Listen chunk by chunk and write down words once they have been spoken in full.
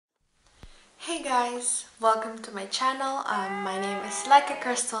Hey guys, welcome to my channel. My name is Like a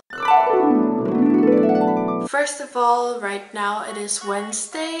Crystal. First of all, right now it is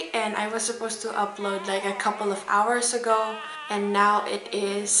Wednesday and I was supposed to upload like a couple of hours ago, and now it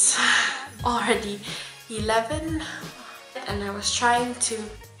is already 11 and I was trying to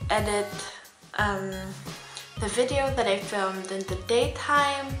edit the video that I filmed in the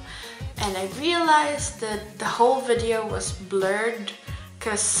daytime, and I realized that the whole video was blurred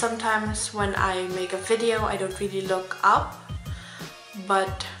because sometimes when I make a video I don't really look up,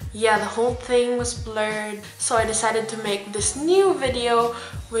 but yeah, the whole thing was blurred, so I decided to make this new video,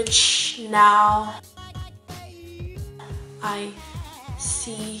 which now I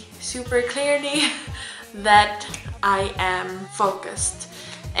see super clearly that I am focused.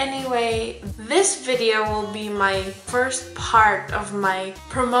 Anyway, this video will be my first part of my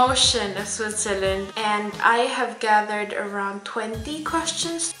promotion of Switzerland, and I have gathered around 20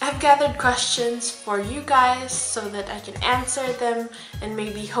 questions. I've gathered questions for you guys so that I can answer them and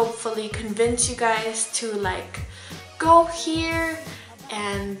maybe hopefully convince you guys to like go here.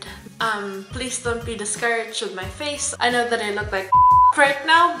 And please don't be discouraged with my face. I know that I look like right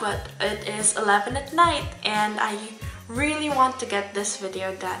now, but it is 11 at night and I really want to get this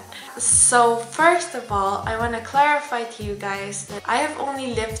video done. So first of all, I want to clarify to you guys that I have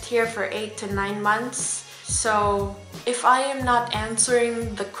only lived here for 8 to 9 months. So if I am not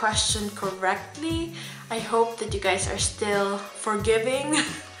answering the question correctly, I hope that you guys are still forgiving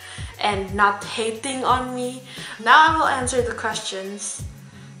and not hating on me. Now I will answer the questions.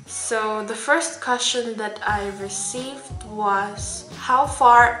 So the first question that I received was, how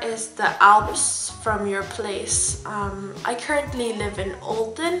far is the Alps from your place? I currently live in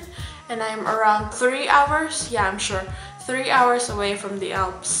Olten and I'm around 3 hours, yeah, I'm sure, 3 hours away from the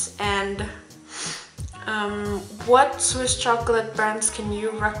Alps. And what Swiss chocolate brands can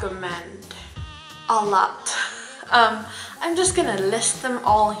you recommend? A lot. I'm just gonna list them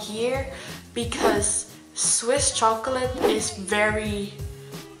all here because Swiss chocolate is very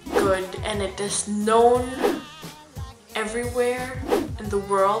good and it is known everywhere in the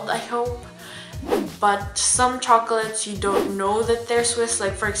world, I hope. But some chocolates you don't know that they're Swiss,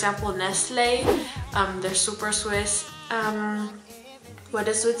 like for example Nestle, they're super Swiss. What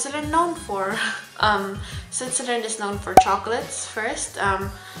is Switzerland known for? Switzerland is known for chocolates first.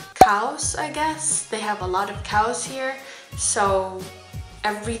 Cows, I guess. They have a lot of cows here, so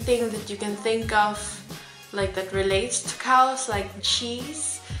everything that you can think of like that relates to cows, like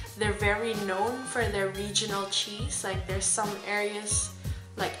cheese, they're very known for their regional cheese. Like there's some areas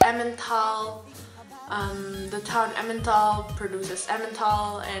like Emmental, the town Emmental produces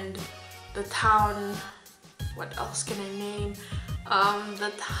Emmental, and the town, what else can I name?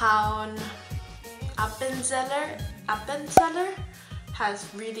 The town Appenzeller has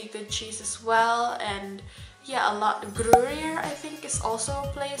really good cheese as well. And yeah, a lot. Gruyere, I think, is also a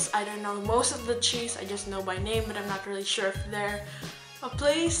place. I don't know most of the cheese, I just know by name, but I'm not really sure if they're a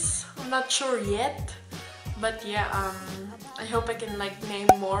place. I'm not sure yet. But yeah, I hope I can like name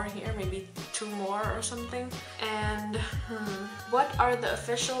more here, maybe 2 more or something. And what are the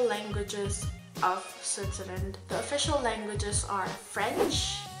official languages of Switzerland? The official languages are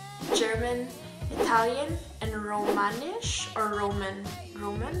French, German, Italian, and Romanish, or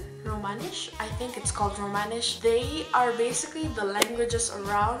Romanish? I think it's called Romanish. They are basically the languages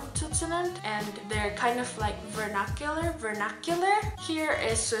around Switzerland and they're kind of like vernacular. Here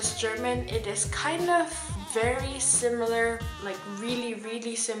is Swiss German. It is kind of very similar, like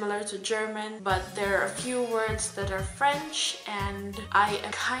really similar to German, but there are a few words that are French, and I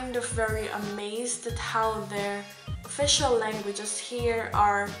am kind of very amazed at how their official languages here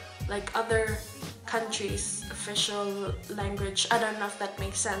are like other countries' official language. I don't know if that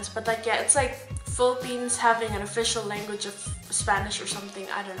makes sense, but like yeah, it's like Philippines having an official language of Spanish or something,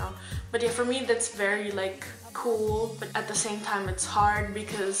 I don't know. But yeah, for me that's very like cool, but at the same time it's hard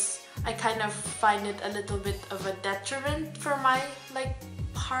because I kind of find it a little bit of a detriment for my like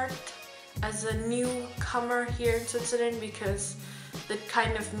part as a newcomer here in Switzerland, because that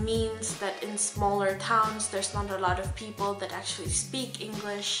kind of means that in smaller towns there's not a lot of people that actually speak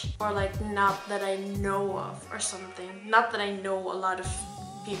English, or like not that I know of or something. Not that I know a lot of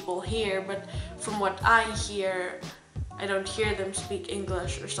people here, but from what I hear, I don't hear them speak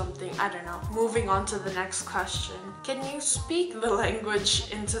English or something. I don't know. Moving on to the next question. Can you speak the language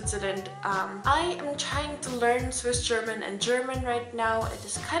in Switzerland? I am trying to learn Swiss German and German right now. It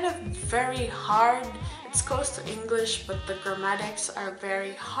is kind of very hard. It's close to English, but the grammatics are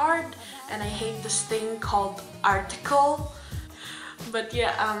very hard, and I hate this thing called article. But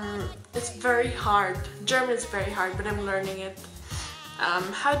yeah, it's very hard. German is very hard, but I'm learning it.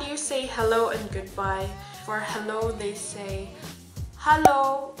 How do you say hello and goodbye? For hello, they say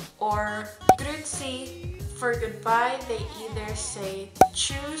hello or grüezi. For goodbye, they either say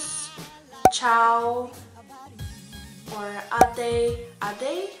tschüss, ciao, or ade.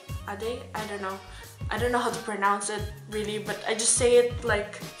 Ade? Ade? I don't know. I don't know how to pronounce it really, but I just say it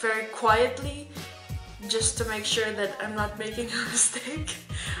like very quietly just to make sure that I'm not making a mistake.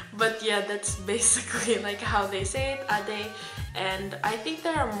 But yeah, that's basically like how they say it, ade. And I think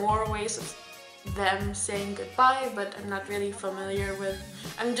there are more ways of them saying goodbye, but I'm not really familiar with,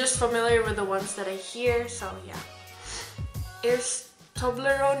 I'm just familiar with the ones that I hear, so yeah. Is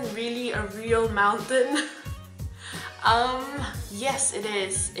Toblerone really a real mountain? Yes it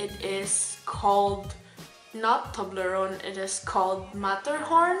is. It is called, not Toblerone, it is called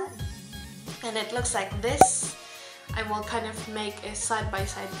Matterhorn. And it looks like this. I will kind of make a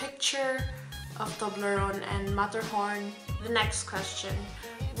side-by-side picture of Toblerone and Matterhorn. The next question.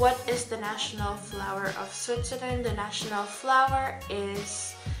 What is the national flower of Switzerland? The national flower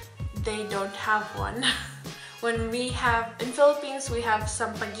is, they don't have one. When we have, in Philippines we have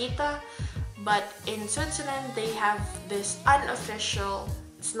Sampaguita, but in Switzerland they have this unofficial,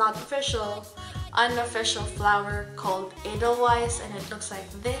 it's not official, unofficial flower called Edelweiss, and it looks like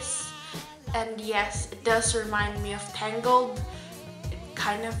this. And yes, it does remind me of Tangled. It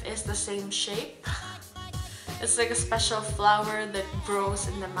kind of is the same shape. It's like a special flower that grows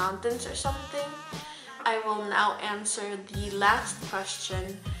in the mountains or something. I will now answer the last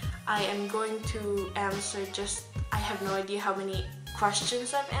question. I am going to answer just, I have no idea how many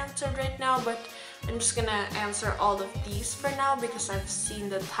questions I've answered right now, but I'm just gonna answer all of these for now because I've seen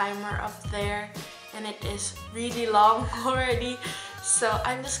the timer up there and it is really long already. So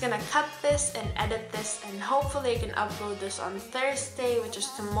I'm just gonna cut this and edit this, and hopefully I can upload this on Thursday, which is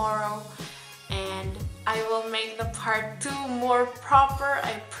tomorrow. And I will make the part 2 more proper,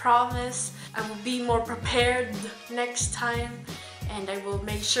 I promise. I will be more prepared next time, and I will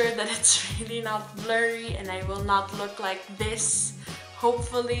make sure that it's really not blurry and I will not look like this,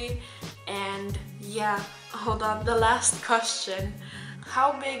 hopefully. And yeah, hold on, the last question.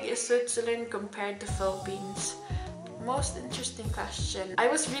 How big is Switzerland compared to Philippines? Most interesting question. I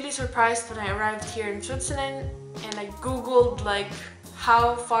was really surprised when I arrived here in Switzerland and I googled like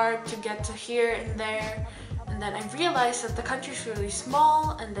how far to get to here and there, and then I realized that the country's really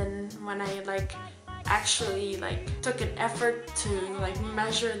small. And then when I actually took an effort to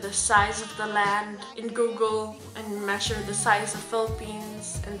measure the size of the land in Google and measure the size of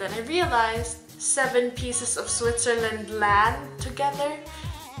Philippines, and then I realized 7 pieces of Switzerland land together,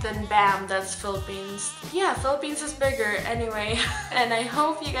 then bam, that's Philippines. Yeah, Philippines is bigger anyway. And I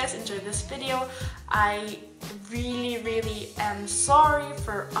hope you guys enjoyed this video. I really am sorry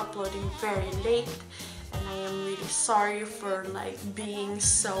for uploading very late, and I am really sorry for being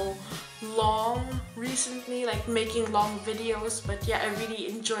so long recently, making long videos. But yeah, I really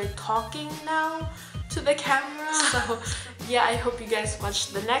enjoy talking now to the camera. So yeah, I hope you guys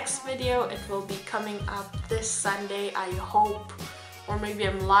watch the next video. It will be coming up this Sunday, I hope. Or maybe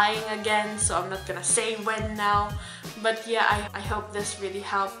I'm lying again, so I'm not gonna say when now. But yeah, I hope this really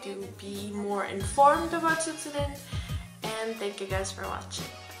helped you be more informed about Switzerland. And thank you guys for watching.